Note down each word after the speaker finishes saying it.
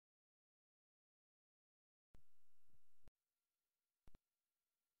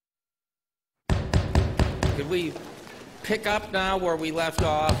we pick up now where we left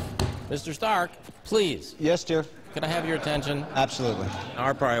off? Mr. Stark, please. Yes, dear. Could I have your attention? Absolutely.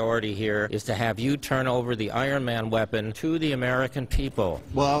 Our priority here is to have you turn over the Iron Man weapon to the American people.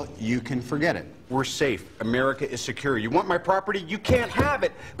 Well, you can forget it. We're safe. America is secure. You want my property? You can't have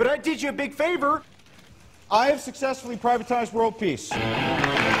it. But I did you a big favor. I have successfully privatized world peace. We're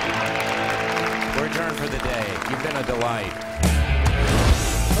adjourned for the day. You've been a delight.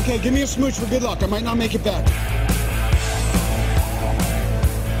 Okay, give me a smooch for good luck. I might not make it back.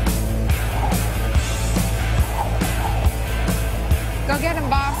 Go get him,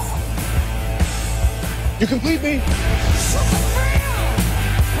 boss. You complete me.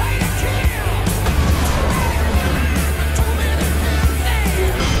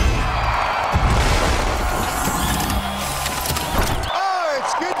 Oh,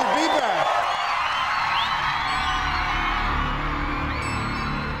 it's good to be back.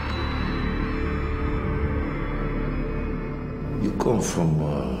 You come from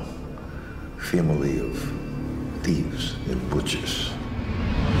a family of thieves and butchers.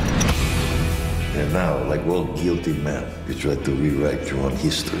 And now, like all guilty men, you try to rewrite your own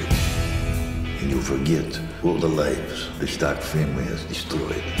history. And you forget all the lives the Stark family has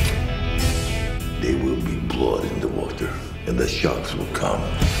destroyed. There will be blood in the water, and the sharks will come.